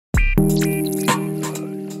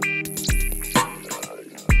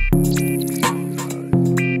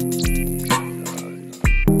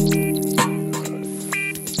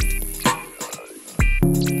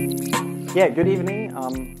Yeah, good evening.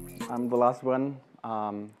 I'm the last one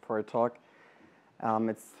for a talk.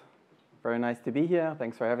 It's very nice to be here.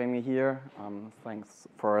 Thanks for having me here. Thanks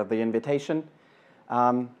for the invitation.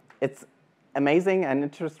 It's amazing and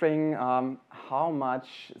interesting how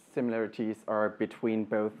much similarities are between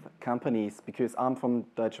both companies, because I'm from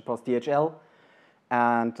Deutsche Post DHL,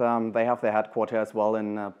 and they have their headquarters as well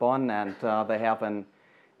in Bonn, and they have an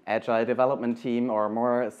agile development team, or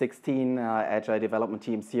more 16 agile development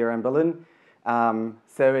teams here in Berlin.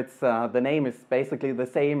 So it's the name is basically the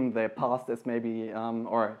same. The past is maybe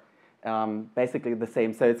basically the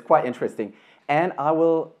same. So it's quite interesting. And I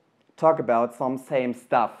will talk about some same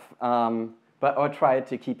stuff, but I'll try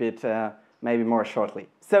to keep it maybe more shortly.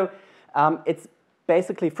 So it's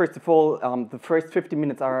basically, first of all, the first 50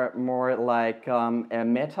 minutes are more like a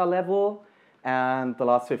meta level. And the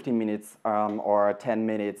last 15 minutes or 10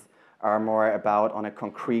 minutes are more about on a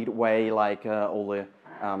concrete way, like Ole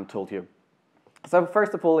told you. So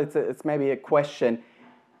first of all, it's maybe a question,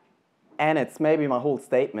 and it's maybe my whole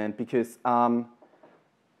statement, because the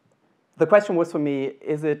question was for me,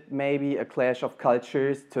 is it maybe a clash of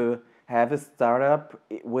cultures to have a startup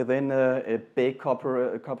within a big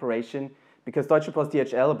corporation? Because Deutsche Post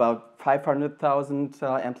DHL, about 500,000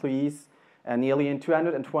 employees, nearly in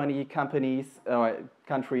 220 countries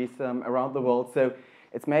around the world. So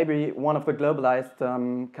it's maybe one of the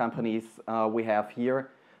globalized companies we have here.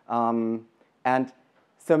 And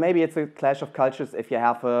so maybe it's a clash of cultures if you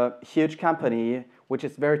have a huge company, which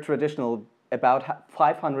is very traditional, about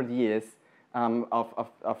 500 years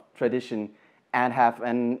of tradition,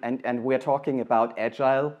 and we're talking about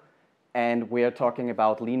agile, and we're talking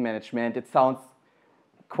about lean management. It sounds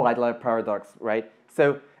quite like a paradox, right?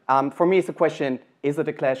 So for me, it's a question, is it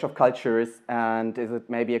a clash of cultures, and is it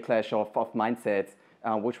maybe a clash of mindsets,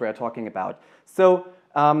 which we are talking about? So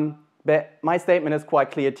but my statement is quite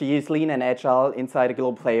clear. To use lean and agile inside a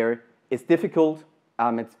global player is difficult.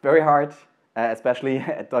 It's very hard, especially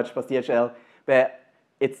at Deutsche Post DHL, but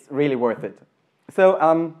it's really worth it. So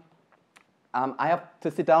I have to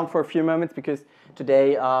sit down for a few moments, because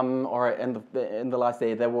today, or in the last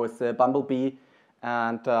day, there was a bumblebee,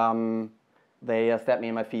 and they stabbed me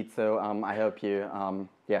in my feet, so I hope you,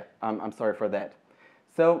 I'm sorry for that.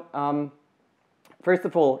 So first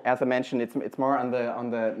of all, as I mentioned, it's more on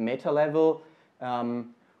the meta level.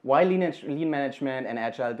 Why lean management and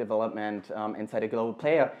agile development inside a global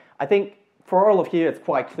player? I think for all of you, it's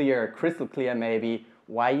quite clear, crystal clear maybe,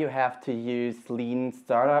 why you have to use lean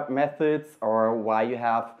startup methods, or why you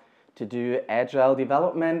have to do agile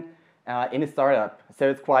development in a startup.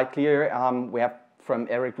 So it's quite clear. We have from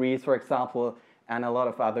Eric Ries, for example, and a lot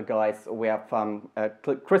of other guys, we have a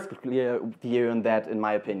crystal clear view on that, in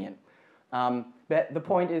my opinion. But the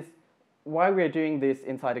point is, why we're doing this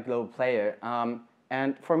inside a global player.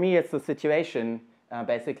 And for me, it's a situation,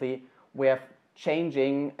 basically, we have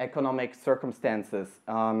changing economic circumstances,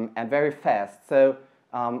 and very fast. So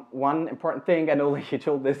one important thing, and Ole, you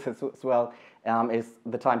told this as well, is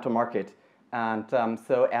the time to market. And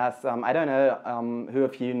so as, I don't know who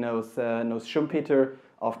of you knows Schumpeter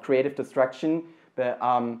of creative destruction, but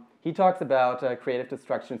he talks about creative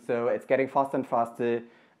destruction. So it's getting faster and faster,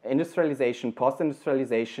 industrialization,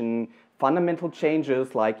 post-industrialization, fundamental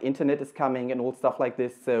changes like internet is coming and all stuff like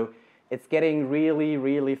this. So it's getting really,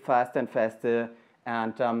 really fast and faster.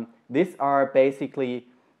 And these are basically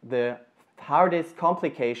the hardest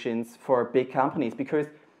complications for big companies, because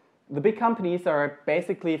the big companies are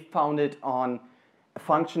basically founded on a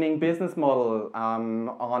functioning business model,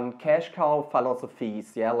 on cash cow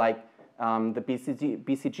philosophies, yeah, like the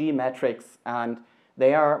BCG metrics, and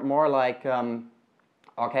they are more like,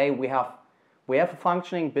 okay, we have a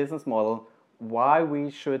functioning business model. Why we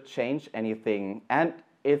should change anything? And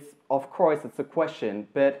it's, of course, it's a question.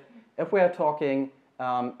 But if we are talking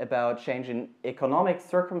about changing economic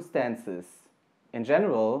circumstances in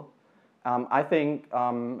general, I think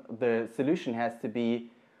the solution has to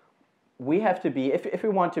be, we have to be, if we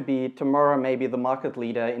want to be tomorrow maybe the market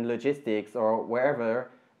leader in logistics or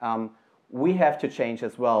wherever, we have to change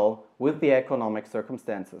as well with the economic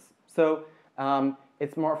circumstances. So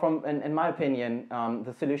it's more from, in my opinion,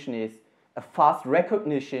 the solution is a fast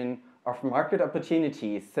recognition of market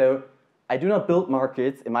opportunities. So I do not build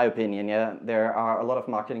markets, in my opinion. Yeah, there are a lot of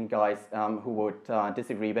marketing guys who would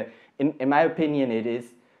disagree, but in my opinion, it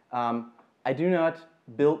is, I do not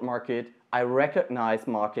build market, I recognize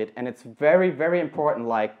market, and it's very, very important,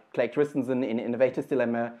 like Craig Christensen in Innovator's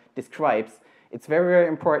Dilemma describes, it's very, very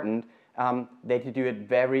important that you do it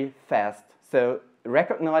very fast. So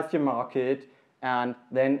recognize your market, and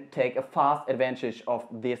then take a fast advantage of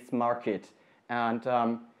this market. And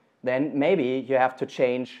then maybe you have to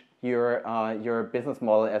change your business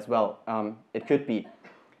model as well. It could be.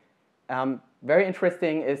 Very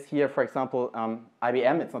interesting is here, for example,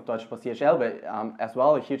 IBM. It's not Deutsche Post DHL, but as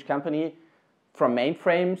well a huge company, from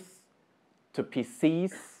mainframes to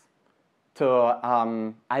PCs to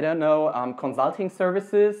I don't know, consulting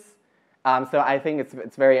services. So I think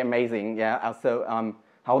it's very amazing. Yeah. Also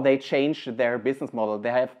how they changed their business model.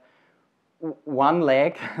 They have one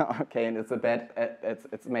leg. Okay, and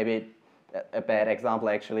it's maybe a bad example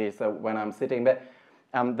actually. So when I'm sitting, but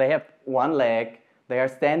they have one leg they are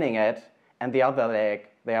standing at, and the other leg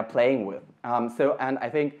they are playing with. And I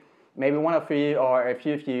think maybe one of you or a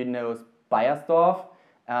few of you knows Bayersdorf,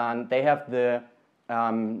 and they have the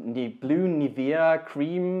blue Nivea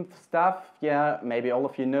cream stuff. Yeah, maybe all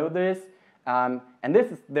of you know this. And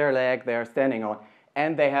this is their leg they are standing on.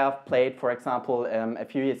 And they have played, for example, a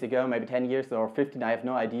few years ago, maybe 10 years or 15, I have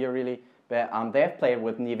no idea really, but they have played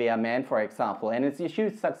with Nivea Men, for example, and it's a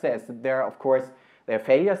huge success. There, of course, there are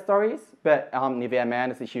failure stories, but Nivea Men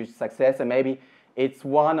is a huge success, and maybe it's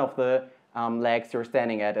one of the legs you're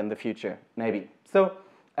standing at in the future, maybe. So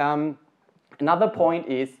another point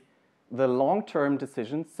is the long-term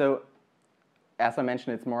decisions. So as I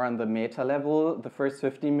mentioned, it's more on the meta level, the first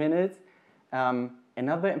 15 minutes.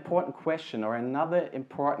 Another important question or another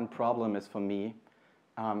important problem is for me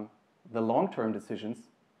the long-term decisions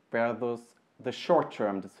versus the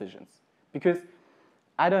short-term decisions. Because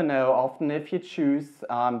I don't know, often if you choose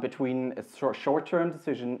between a short-term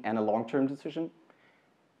decision and a long-term decision,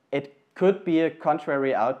 it could be a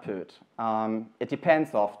contrary output. It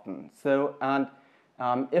depends often. So, and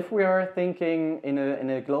if we are thinking in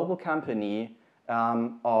a global company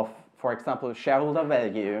of, for example, shareholder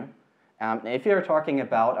value, if you're talking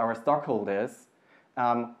about our stockholders,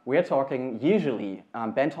 we're talking usually,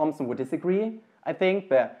 Ben Thompson would disagree, I think,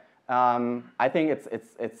 but I think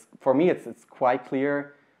it's for me it's quite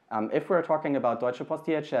clear. If we're talking about Deutsche Post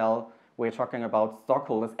DHL, we're talking about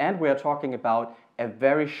stockholders, and we're talking about a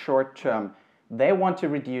very short term. They want to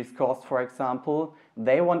reduce costs, for example.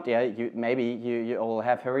 They want, yeah, maybe you all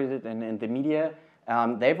have heard it in the media.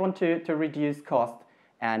 They want to reduce cost,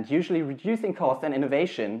 and usually reducing cost and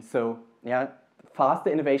innovation. So yeah,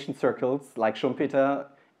 faster innovation circles like Schumpeter,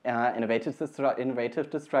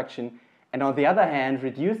 innovative destruction, and on the other hand,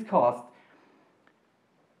 reduced cost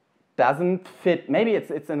doesn't fit. Maybe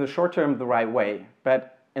it's in the short term the right way,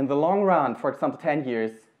 but in the long run, for example, 10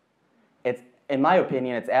 years, it's, in my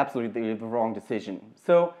opinion, it's absolutely the wrong decision.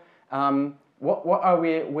 So what are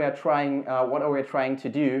we trying to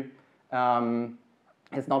do?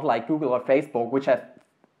 It's not like Google or Facebook, which have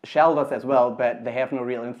shelled us as well, but they have no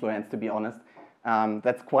real influence, to be honest.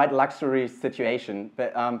 That's quite a luxury situation,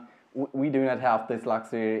 but we do not have this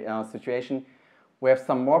luxury situation. We have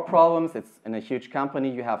some more problems. It's in a huge company.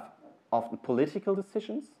 You have often political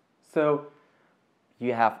decisions. So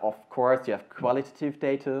you have, of course, you have qualitative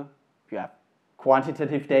data, you have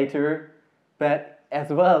quantitative data, but as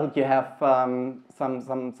well you have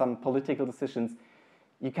some political decisions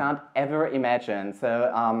you can't ever imagine.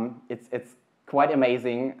 So it's quite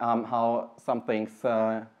amazing how some things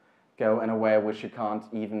go in a way which you can't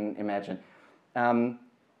even imagine.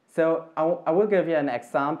 So I will give you an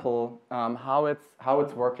example how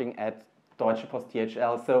it's working at Deutsche Post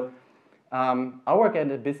DHL. So I work at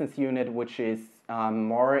a business unit which is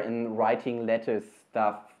more in writing letters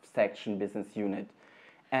stuff section business unit,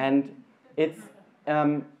 and it's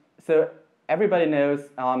so everybody knows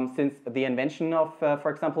since the invention of, for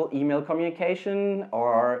example, email communication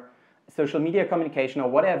or social media communication or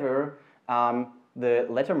whatever, the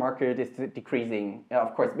letter market is decreasing.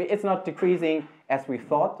 Of course, it's not decreasing as we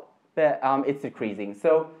thought, but it's decreasing.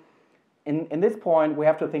 So in this point, we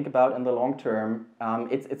have to think about in the long term,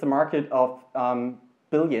 it's a market of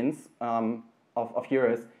billions of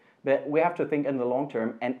euros, but we have to think in the long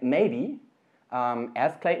term, and maybe,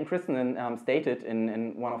 as Clayton Christensen stated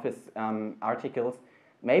in one of his articles,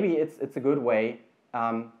 maybe it's a good way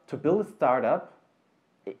to build a startup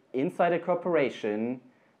inside a corporation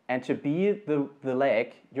and to be the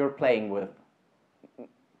leg you're playing with,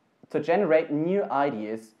 to generate new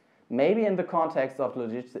ideas, maybe in the context of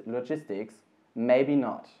logistics, maybe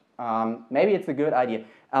not. Maybe it's a good idea.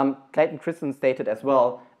 Clayton Christensen stated as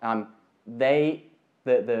well, the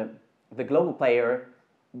global player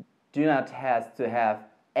do not have to have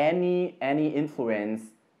any influence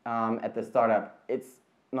at the startup. It's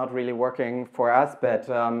not really working for us, but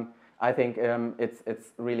I think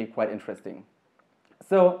it's really quite interesting.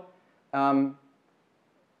 So,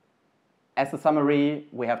 as a summary,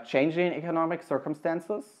 we have changing economic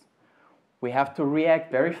circumstances. We have to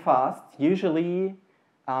react very fast. Usually,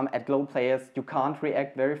 at global players, you can't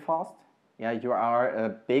react very fast. Yeah, you are a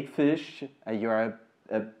big fish. You are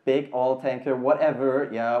a big oil tanker, whatever.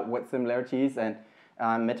 Yeah, what similarities and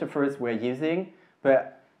metaphors we're using,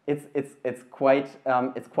 but it's quite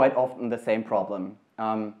often the same problem.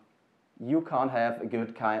 You can't have a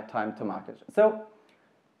good time to market. So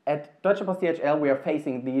at Deutsche Post DHL, we are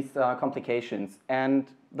facing these complications, and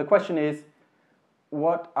the question is,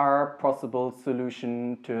 what are possible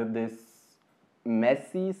solutions to this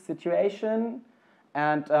messy situation?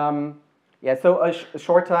 And yeah, so a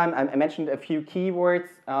short time, I mentioned a few keywords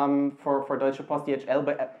for Deutsche Post DHL,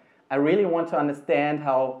 but I really want to understand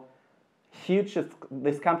how huge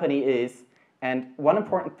this company is. And one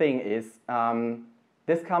important thing is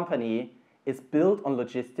this company is built on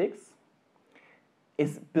logistics,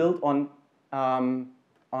 is built on a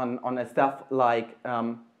stuff like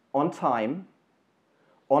on time,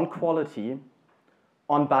 on quality,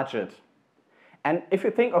 on budget. And if you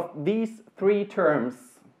think of these three terms,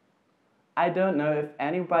 I don't know if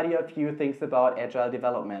anybody of you thinks about agile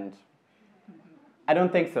development. I don't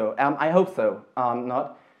think so. I hope so,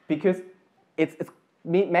 not, because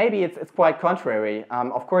maybe it's quite contrary.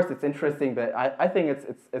 Of course, it's interesting, but I think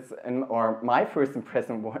or my first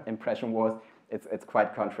impression was it's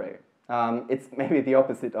quite contrary. It's maybe the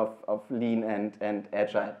opposite of lean and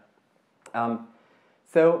agile.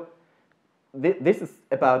 So this is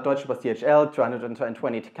about Deutsche Post DHL,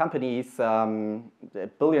 220 companies,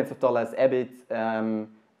 billions of dollars EBIT,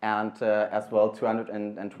 and as well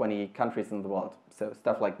 220 countries in the world. So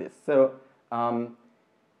stuff like this. So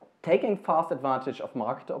taking fast advantage of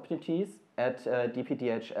market opportunities at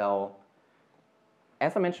DPDHL.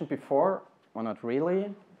 As I mentioned before, or not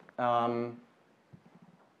really, the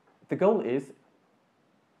goal is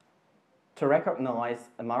to recognize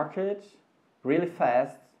a market really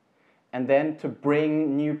fast and then to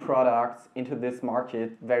bring new products into this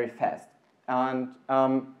market very fast. And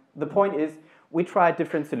the point is, we tried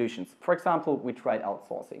different solutions. For example, we tried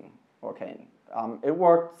outsourcing. Okay, it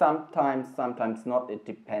worked sometimes, sometimes not, it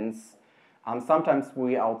depends. Sometimes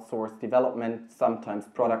we outsource development, sometimes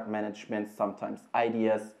product management, sometimes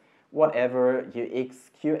ideas, whatever,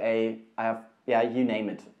 UX, QA, yeah, you name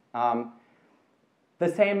it. The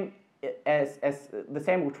same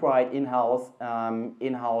we tried in-house,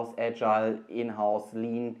 in-house agile, in-house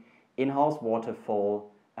lean, in-house waterfall.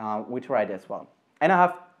 We tried as well, and I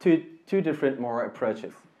have two different more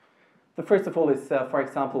approaches. The first of all is, for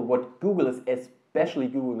example, what Google is, especially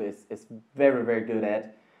Google is very, very good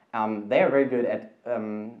at. They are very good at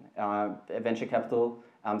venture capital.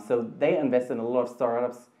 So they invest in a lot of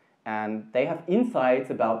startups, and they have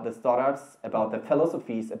insights about the startups, about the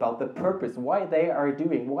philosophies, about the purpose, why they are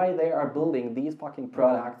building these fucking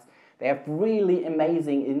products. They have really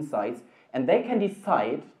amazing insights, and they can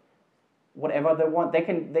decide whatever they want. They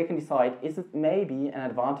can decide, is it maybe an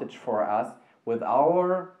advantage for us with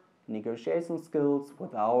our negotiation skills,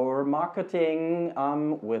 with our marketing,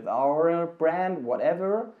 with our brand,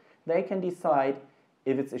 whatever. They can decide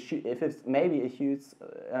if it's maybe a huge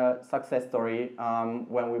success story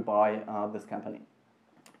when we buy this company.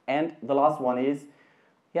 And the last one is,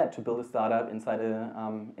 yeah, to build a startup inside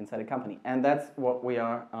a company, and that's what we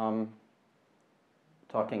are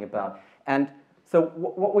talking about. And so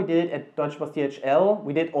what we did at Deutsche Post DHL,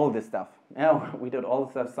 we did all this stuff. Yeah, we did all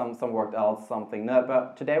this stuff. Some worked out, something not.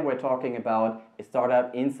 But today we're talking about a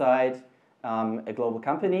startup inside a global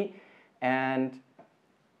company, and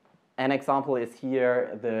an example is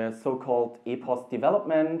here the so-called e-post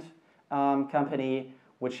development company,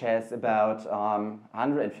 which has about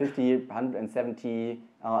 150, 170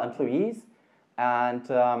 employees, and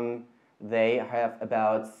they have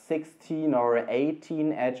about 16 or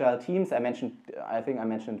 18 agile teams. I think I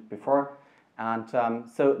mentioned before, and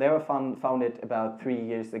so they were founded about 3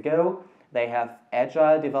 years ago. They have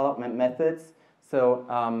agile development methods, so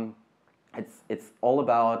it's all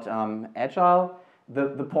about agile.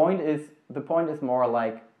 The point is more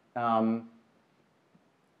like, I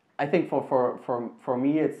think for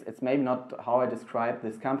me it's maybe not how I describe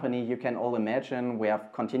this company. You can all imagine we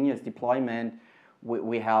have continuous deployment.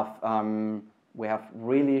 We have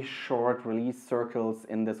really short release circles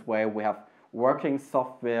in this way. We have working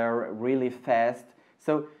software really fast.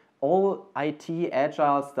 So all IT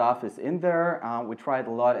agile stuff is in there. We tried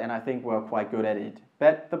a lot, and I think we're quite good at it.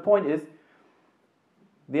 But the point is,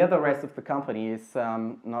 the other rest of the company is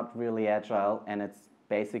not really agile, and it's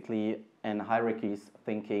basically in hierarchies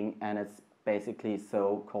thinking, and it's basically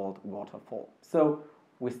so-called waterfall. So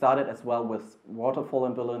we started as well with waterfall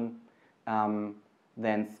in Berlin,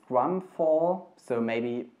 then Scrum fall, so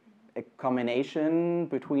maybe a combination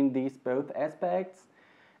between these both aspects,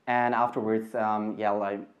 And afterwards,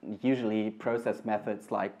 like usually process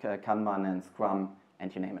methods like Kanban and Scrum,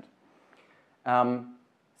 and you name it.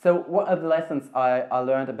 So what are the lessons I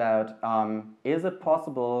learned about? Is it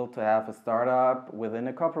possible to have a startup within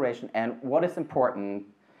a corporation? And what is important?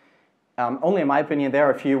 Only in my opinion, there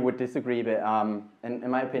are a few who would disagree, but in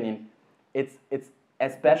my opinion, it's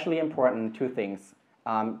especially important two things.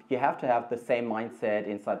 You have to have the same mindset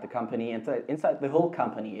inside the company, inside the whole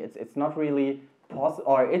company. It's not really possible,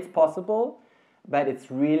 or it's possible, but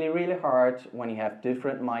it's really, really hard when you have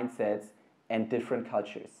different mindsets and different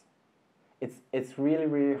cultures. It's really,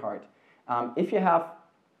 really hard. If you have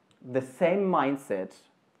the same mindset,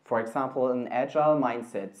 for example, an agile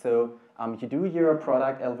mindset, so you do your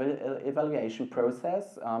product evaluation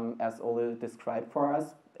process, as Ole described for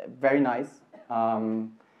us, very nice.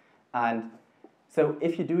 And so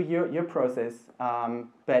if you do your process,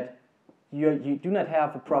 but you do not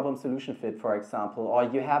have a problem solution fit, for example, or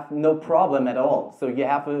you have no problem at all, so you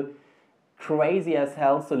have a crazy as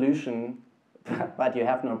hell solution, but you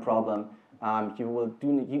have no problem,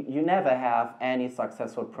 you never have any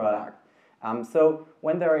successful product. So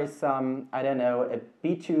when there is I don't know, a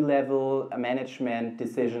B2 level management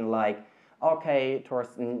decision like, okay,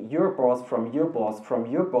 Thorsten, your boss from your boss from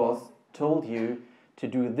your boss told you to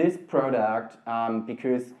do this product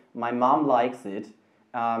because my mom likes it.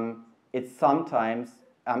 It's sometimes,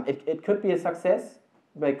 it could be a success,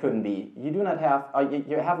 but it couldn't be. You do not have,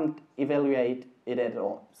 you haven't evaluated it at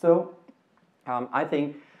all. So I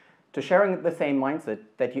think to sharing the same mindset,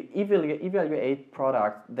 that you evaluate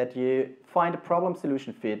products, that you find a problem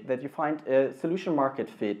solution fit, that you find a solution market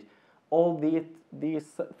fit, all these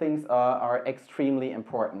things are extremely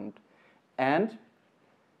important. And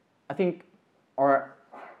I think, or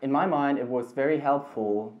in my mind, it was very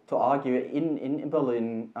helpful to argue in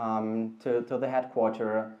Berlin to the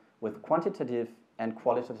headquarters with quantitative and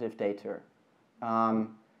qualitative data.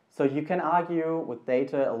 So you can argue with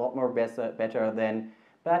data a lot more better than,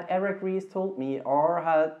 but Eric Ries told me,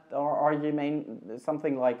 or you mean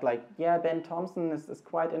something like yeah, Ben Thompson is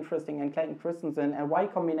quite interesting, and Clayton Christensen and Y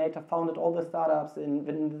Combinator founded all the startups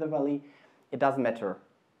in the Valley. It doesn't matter.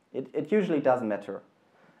 It usually doesn't matter.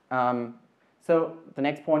 So the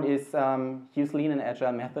next point is use lean and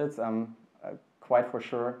agile methods, quite for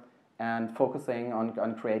sure, and focusing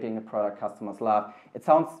on creating a product customers love. It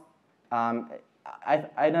sounds,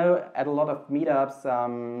 I know at a lot of meetups,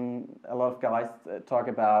 a lot of guys talk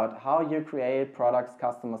about how you create products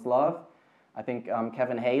customers love. I think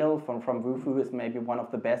Kevin Hale from Wufu is maybe one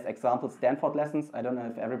of the best examples. Stanford lessons. I don't know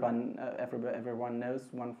if everyone knows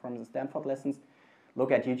one from the Stanford lessons.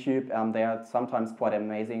 Look at YouTube. They are sometimes quite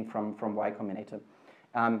amazing from Y Combinator.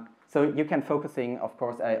 So you can focusing, of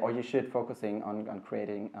course, or you should focusing on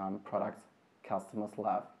creating products customers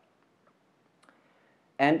love.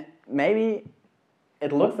 And maybe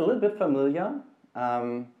it looks a little bit familiar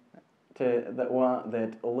to the one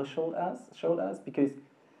that Ole showed us, because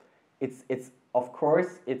it's of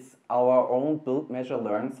course it's our own build, measure,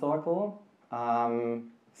 learn circle.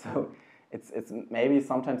 So it's maybe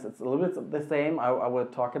sometimes it's a little bit the same I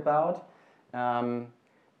would talk about.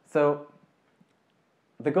 So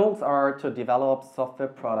the goals are to develop software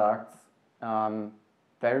products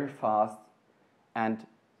very fast and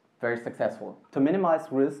very successful, to minimize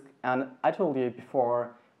risk. And I told you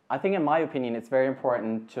before, I think in my opinion it's very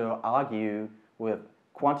important to argue with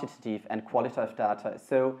quantitative and qualitative data.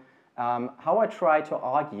 So how I try to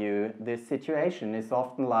argue this situation is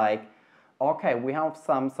often like, okay, we have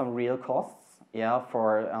some real costs, yeah,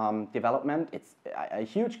 for development. It's a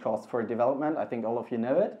huge cost for development. I think all of you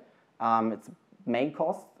know it. It's main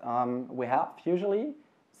cost we have usually.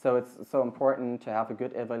 So it's so important to have a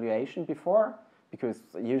good evaluation before, because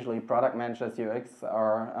usually product managers, UX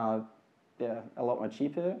are a lot more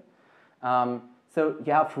cheaper. So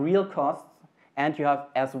you have real costs, and you have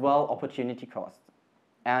as well opportunity costs.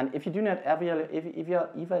 And if you do not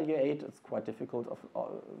evaluate, it's quite difficult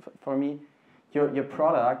for me, your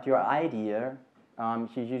product, your idea,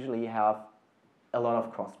 you usually have a lot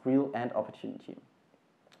of cost, real and opportunity.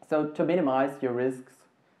 So to minimize your risks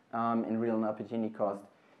in real and opportunity cost,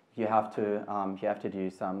 you have to do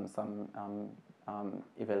some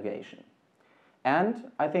evaluation.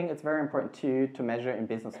 And I think it's very important too to measure in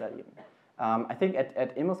business value. I think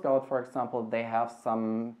at ImmoScout, for example, they have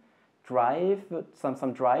some drivers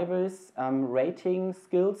rating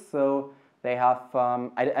skills. So they have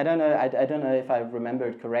I don't know if I remember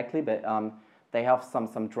it correctly, but they have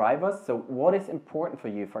some drivers. So what is important for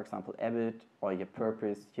you, for example, EBIT, or your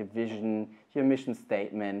purpose, your vision, your mission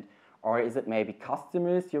statement, or is it maybe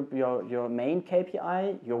customers, your main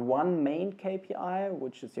KPI, your one main KPI,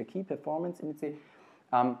 which is your key performance indicator?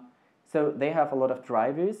 So they have a lot of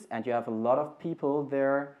drivers, and you have a lot of people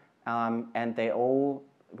there, and they all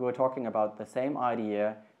were talking about the same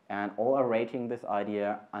idea, and all are rating this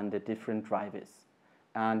idea under different drivers.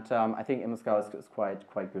 And I think Immoskau is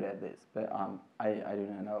quite good at this, but I do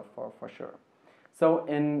not know for sure. So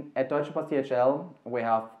at Deutsche Post DHL, we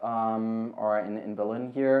have, or in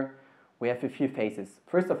Berlin here, we have a few phases.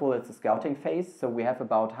 First of all, it's a scouting phase, so we have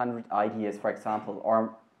about 100 ideas, for example,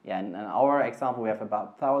 or yeah, in our example, we have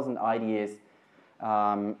about 1,000 ideas,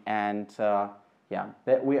 yeah,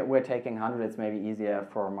 we're taking 100. It's maybe easier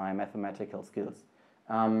for my mathematical skills.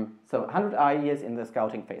 So 100 ideas in the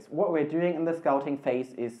scouting phase. What we're doing in the scouting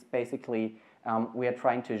phase is basically we are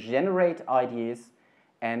trying to generate ideas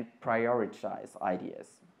and prioritize ideas.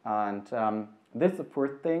 And this is the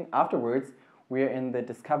first thing. Afterwards, we're in the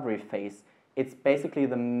discovery phase. It's basically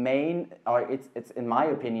the main, or it's in my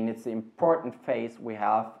opinion, it's the important phase we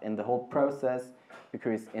have in the whole process,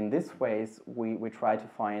 because in this phase, we try to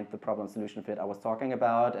find the problem-solution fit I was talking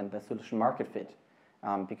about and the solution-market fit.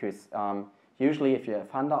 Because usually if you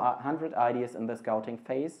have 100 ideas in the scouting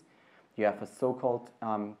phase, you have a so-called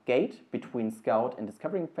gate between scout and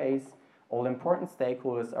discovering phase. All important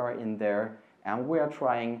stakeholders are in there, and we are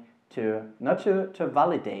trying to, not to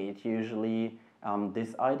validate usually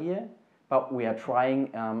this idea, but we are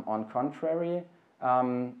trying, on contrary,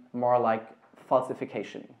 more like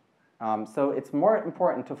falsification. So it's more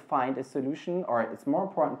important to find a solution, or it's more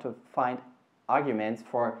important to find arguments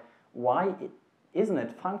for why isn't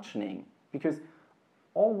it functioning, because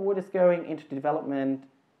all what is going into development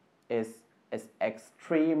is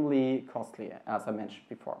extremely costly, as I mentioned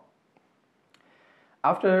before.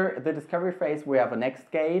 After the discovery phase, we have a next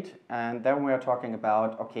gate, and then we are talking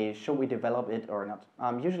about, okay, should we develop it or not?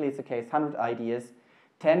 Usually it's the case, 100 ideas,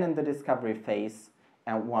 10 in the discovery phase,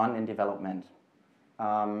 and 1 in development.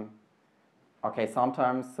 Okay,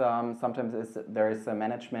 sometimes there is a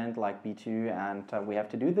management like B2, and we have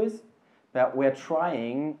to do this, but we're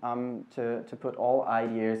trying to put all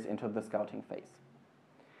ideas into the scouting phase.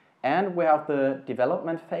 And we have the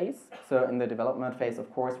development phase. So in the development phase,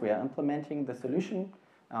 of course, we are implementing the solution,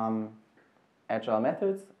 agile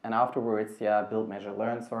methods, and afterwards, yeah, build, measure,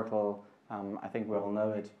 learn circle. I think we all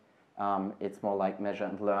know it. It's more like measure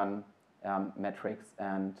and learn, metrics,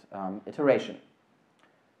 and iteration.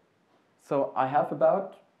 So I have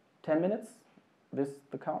about 10 minutes. This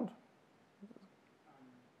the count?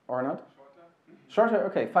 Or not? Shorter? Shorter?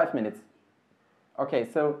 Okay, 5 minutes. Okay,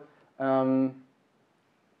 so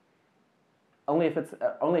only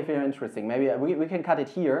if you're interesting. Maybe we can cut it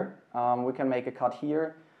here. We can make a cut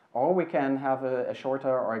here, or we can have a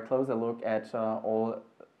shorter or a closer look at all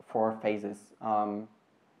 4 phases,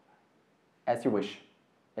 as you wish.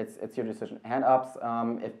 It's your decision. Hand ups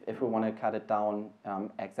if we want to cut it down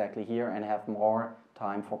exactly here and have more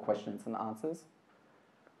time for questions and answers.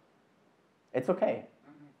 It's okay.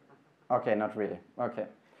 Okay, not really. Okay.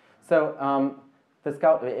 So the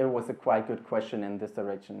scout, it was a quite good question in this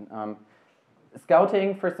direction.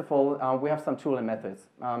 Scouting, first of all, we have some tool and methods.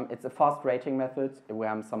 It's a fast rating method. We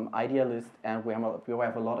have some idea list, and we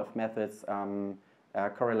have a lot of methods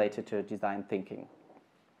correlated to design thinking.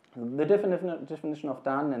 The definition of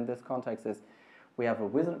done in this context is we have a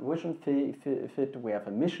vision fit, we have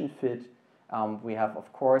a mission fit, we have,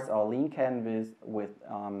 of course, our lean canvas with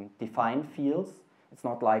defined fields. It's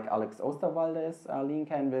not like Alex Osterwalder's lean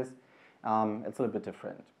canvas. It's a little bit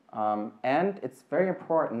different. And it's very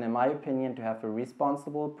important, in my opinion, to have a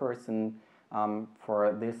responsible person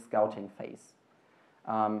for this scouting phase.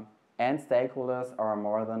 And stakeholders are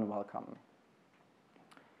more than welcome.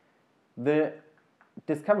 The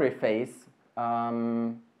discovery phase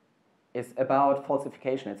is about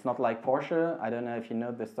falsification. It's not like Porsche. I don't know if you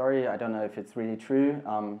know the story. I don't know if it's really true.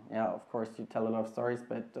 Yeah, of course, you tell a lot of stories,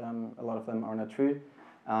 but a lot of them are not true.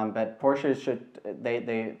 But Porsche should,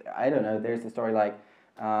 I don't know, there's a story like,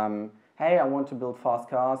 hey, I want to build fast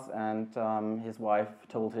cars, and his wife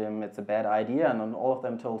told him it's a bad idea, and all of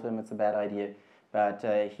them told him it's a bad idea, but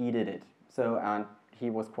he did it. So, and he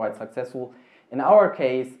was quite successful. In our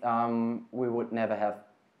case, we would never have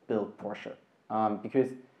built Porsche, because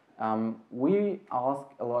we ask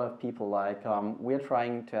a lot of people, like, we're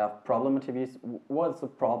trying to have problem interviews. What's the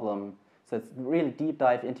problem? So it's really deep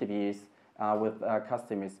dive interviews with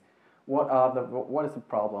customers. What is the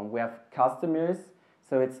problem? We have customers,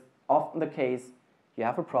 so it's often the case you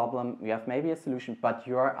have a problem, you have maybe a solution, but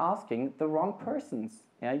you are asking the wrong persons.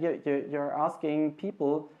 Yeah, you're asking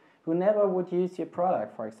people who never would use your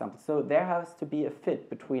product, for example. So there has to be a fit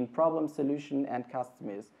between problem, solution, and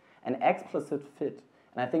customers, an explicit fit.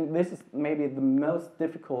 And I think this is maybe the most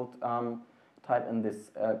difficult type in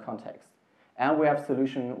this context. And we have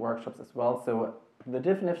solution workshops as well. So the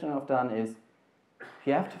definition of done is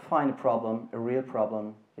you have to find a problem, a real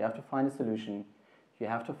problem. You have to find a solution. You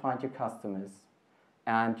have to find your customers.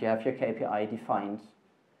 And you have your KPI defined.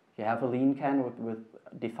 You have a lean can with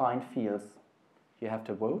defined fields. You have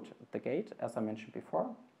to vote at the gate, as I mentioned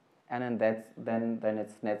before. And then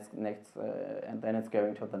it's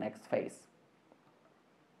going to the next phase.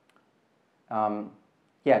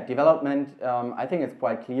 Development, I think it's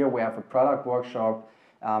quite clear. We have a product workshop.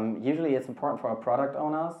 Usually it's important for our product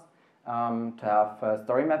owners to have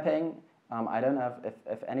story mapping. I don't know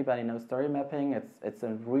if anybody knows story mapping. It's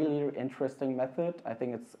a really interesting method. I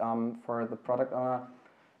think it's for the product owner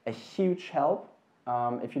a huge help.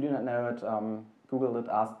 If you do not know it, Google it,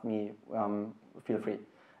 ask me, feel free.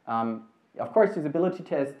 Of course, usability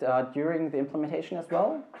test during the implementation as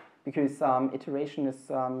well, because iteration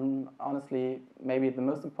is honestly maybe the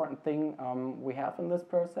most important thing we have in this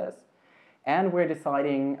process. And we're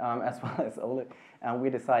deciding, as well as Ole,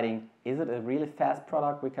 we're deciding, is it a really fast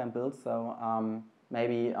product we can build? So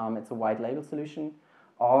maybe it's a white label solution,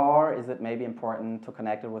 or is it maybe important to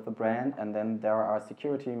connect it with the brand? And then there are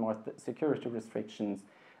more security restrictions,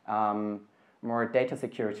 more data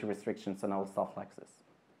security restrictions, and all stuff like this.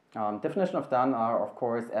 Definition of done are, of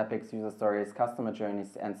course, epics, user stories, customer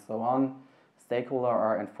journeys, and so on. Stakeholders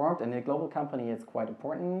are informed. In a global company, it's quite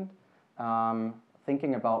important.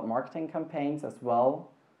 Thinking about marketing campaigns as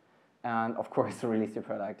well. And, of course, release your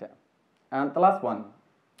product. Yeah. And the last one,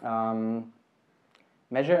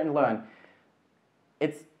 measure and learn.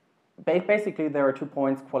 It's basically, there are 2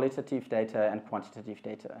 points, qualitative data and quantitative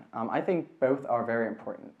data. I think both are very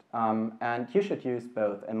important. And you should use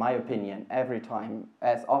both, in my opinion, every time,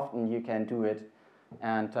 as often you can do it.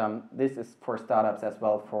 And this is for startups as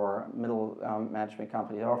well, for middle management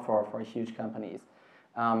companies, or for huge companies.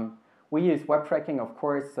 We use web tracking, of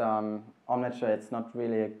course. Omniture, it's not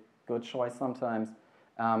really a good choice sometimes.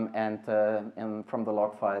 And from the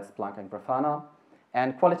log files, Splunk and Grafana.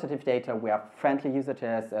 And qualitative data, we have friendly user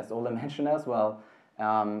tests, as Ole mentioned as well.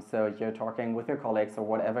 So you're talking with your colleagues or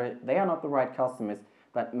whatever. They are not the right customers,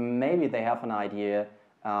 but maybe they have an idea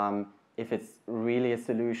if it's really a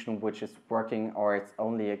solution which is working, or it's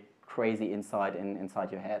only a crazy insight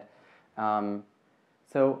inside your head.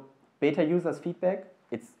 So beta users feedback,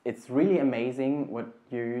 it's really amazing what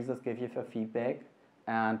your users give you for feedback,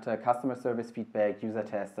 and customer service feedback, user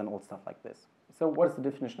tests, and all stuff like this. So what is the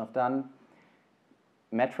definition of done?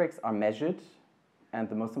 Metrics are measured, and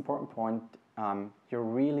the most important point, you're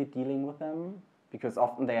really dealing with them, because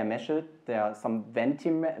often they are measured. There are some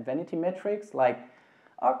vanity metrics, like,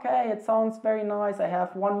 okay, it sounds very nice, I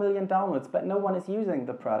have 1 million downloads, but no one is using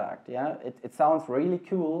the product. Yeah, it sounds really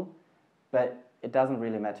cool, but it doesn't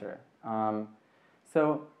really matter.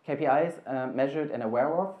 So KPIs measured and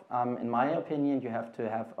aware of. In my opinion, you have to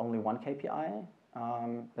have only one KPI,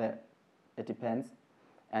 but it depends,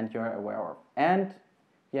 and you're aware of. And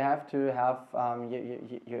you have to have,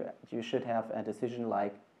 you should have a decision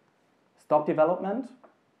like stop development.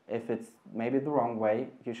 If it's maybe the wrong way,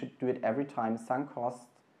 you should do it every time. Sunk costs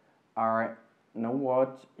are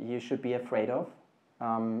what you should be afraid of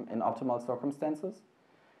in optimal circumstances.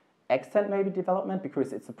 Extend maybe development,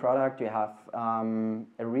 because it's a product, you have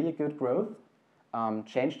a really good growth.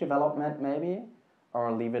 Change development maybe,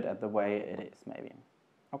 or leave it at the way it is maybe.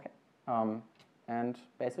 Okay, and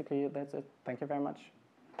basically that's it. Thank you very much.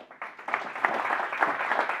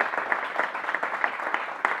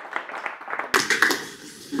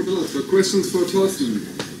 So questions for Thorsten?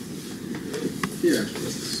 Yeah.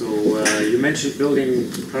 So you mentioned building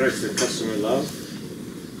products that customer love.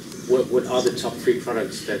 What are the top 3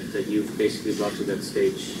 products that you've basically brought to that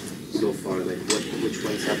stage so far? Like which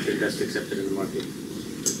ones have been best accepted in the market?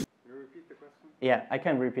 Can you repeat the question? Yeah, I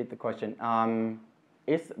can repeat the question.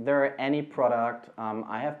 Is there any product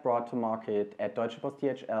I have brought to market at Deutsche Post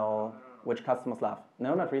DHL which customers love?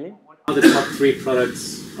 No, not really. What are the top 3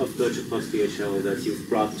 products of Deutsche Post DHL that you've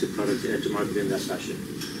brought to market in that fashion?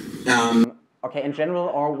 Okay, in general,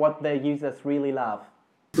 or what the users really love?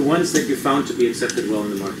 The ones that you found to be accepted well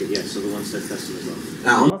in the market, yes. So the ones that customers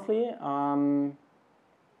love. Honestly,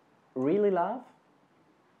 really love?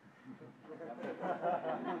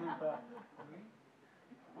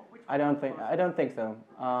 I don't think so.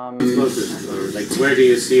 Like, where do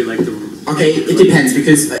you see like the? Okay, it depends,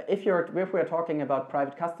 because if we're talking about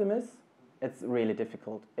private customers, it's really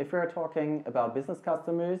difficult. If we're talking about business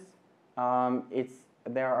customers,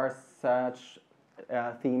 there are such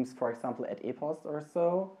themes, for example, at ePost or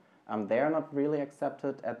so. They are not really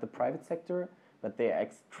accepted at the private sector, but they are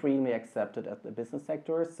extremely accepted at the business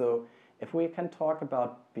sector. So if we can talk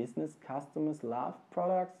about business customers love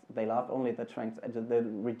products, they love only the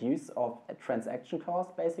reduce of transaction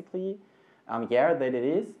costs, basically. Yeah, that it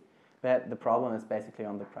is, but the problem is basically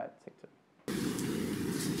on the private sector.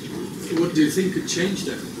 What do you think could change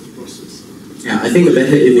that process? Yeah, I think a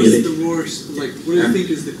better What's the worst, like, what do you think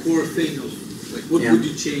is the core thing of, like, what would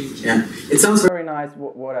you change? Yeah, it sounds very nice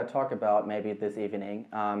what I talk about maybe this evening,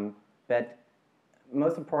 but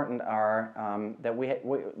most important are that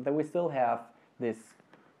we still have this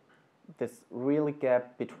really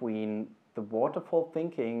gap between the waterfall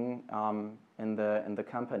thinking in the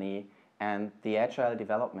company and the agile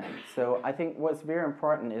development. So I think what's very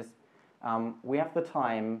important is we have the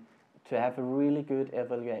time to have a really good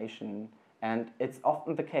evaluation, and it's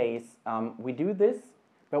often the case we do this,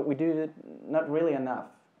 but we do it not really enough.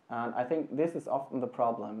 And I think this is often the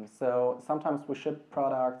problem. So sometimes we ship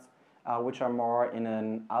products which are more in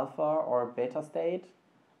an alpha or beta state.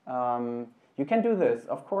 You can do this,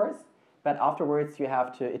 of course, but afterwards you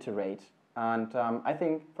have to iterate. And I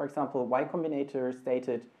think, for example, Y Combinator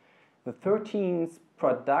stated the 13th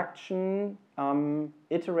production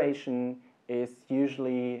iteration is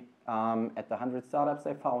usually at the 100 startups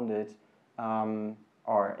they founded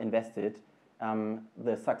or invested,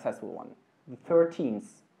 the successful one, the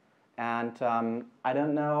 13th. And I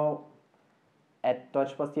don't know, at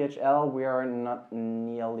Deutsche Post DHL we are not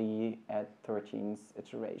nearly at 13th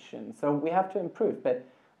iteration. So we have to improve, but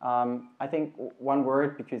I think one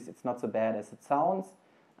word, because it's not so bad as it sounds,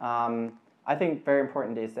 I think very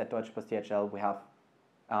important is at Deutsche Post DHL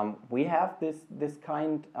we have this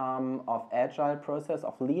kind of agile process,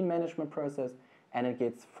 of lean management process, and it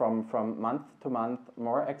gets from month to month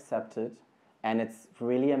more accepted, and it's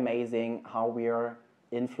really amazing how we are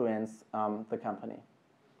influence the company.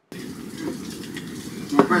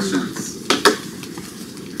 More questions?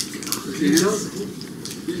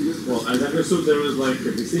 Well, as I understood, there was like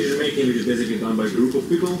a decision making which is basically done by a group of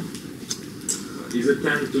people. Is it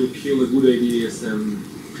tend to kill a good ideas and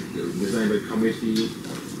designed by committee?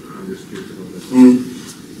 I'm just curious about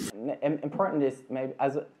that. Important is maybe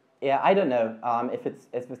I don't know if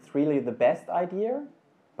it's really the best idea,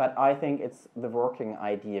 but I think it's the working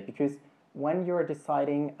idea, because when you're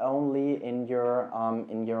deciding only in your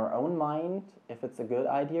own mind if it's a good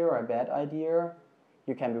idea or a bad idea,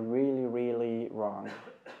 you can be really, really wrong.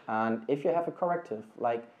 And if you have a corrective,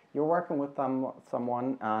 like you're working with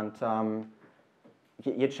someone and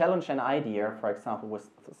you challenge an idea, for example, with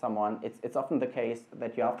someone, it's often the case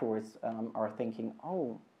that you afterwards are thinking,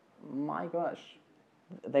 oh my gosh,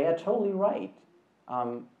 they are totally right.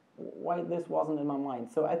 Why this wasn't in my mind?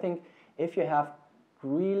 So I think if you have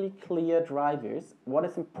really clear drivers, what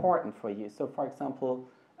is important for you. So for example,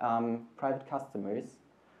 private customers,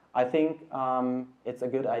 I think it's a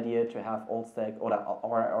good idea to have all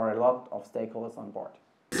or a lot of stakeholders on board.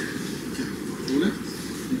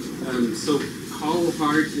 So how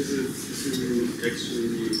hard is it to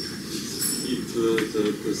actually keep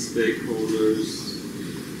the stakeholders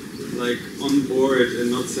like on board and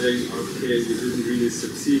not saying, okay, we didn't really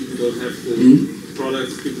succeed, we don't have the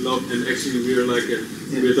products people love, and actually we're like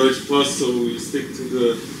we're Deutsche Post, so we stick to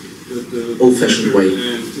the old-fashioned way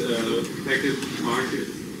and package market.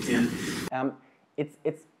 Yeah.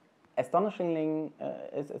 It's astonishingly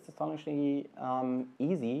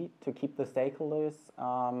easy to keep the stakeholders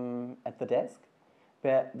at the desk,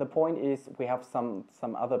 but the point is we have some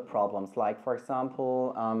other problems. Like for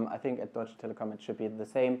example, I think at Deutsche Telekom it should be the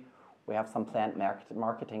same. We have some planned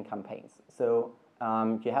marketing campaigns. So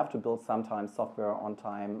you have to build sometimes software on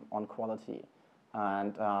time, on quality,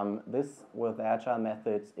 and this with agile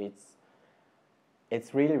methods,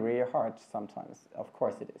 it's really, really hard sometimes. Of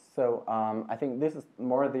course it is. So I think this is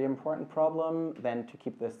more the important problem than to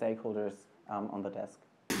keep the stakeholders on the desk.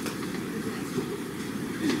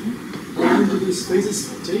 How long do these phases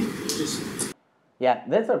take? Yeah,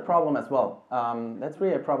 that's a problem as well. That's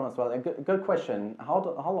really a problem as well. A good question.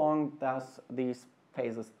 How long does these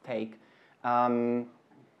phases take?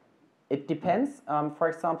 It depends. For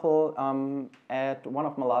example, at one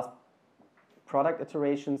of my last product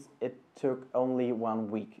iterations, it took only 1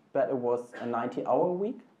 week, but it was a 90-hour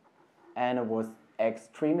week, and it was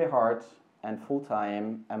extremely hard and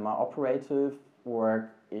full-time, and my operative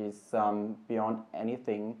work is beyond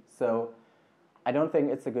anything. So I don't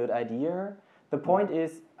think it's a good idea. The point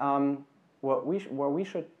is, what we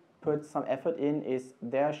should put some effort in is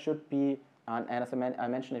there should be, and as I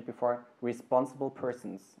mentioned it before, responsible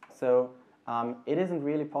persons. So it isn't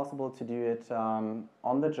really possible to do it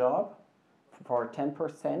on the job for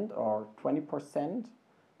 10% or 20%.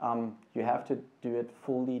 You have to do it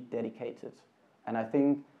fully dedicated. And I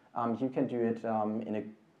think you can do it in a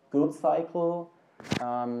good cycle,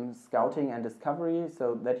 scouting and discovery,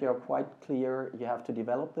 so that you're quite clear you have to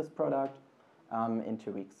develop this product in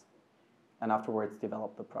 2 weeks. And afterwards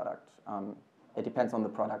develop the product. It depends on the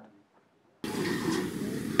product.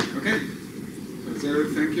 Okay. So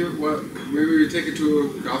thank you. Well, maybe we take it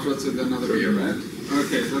to afterwards with another beer, right?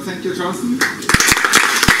 Okay, so thank you, Thorsten.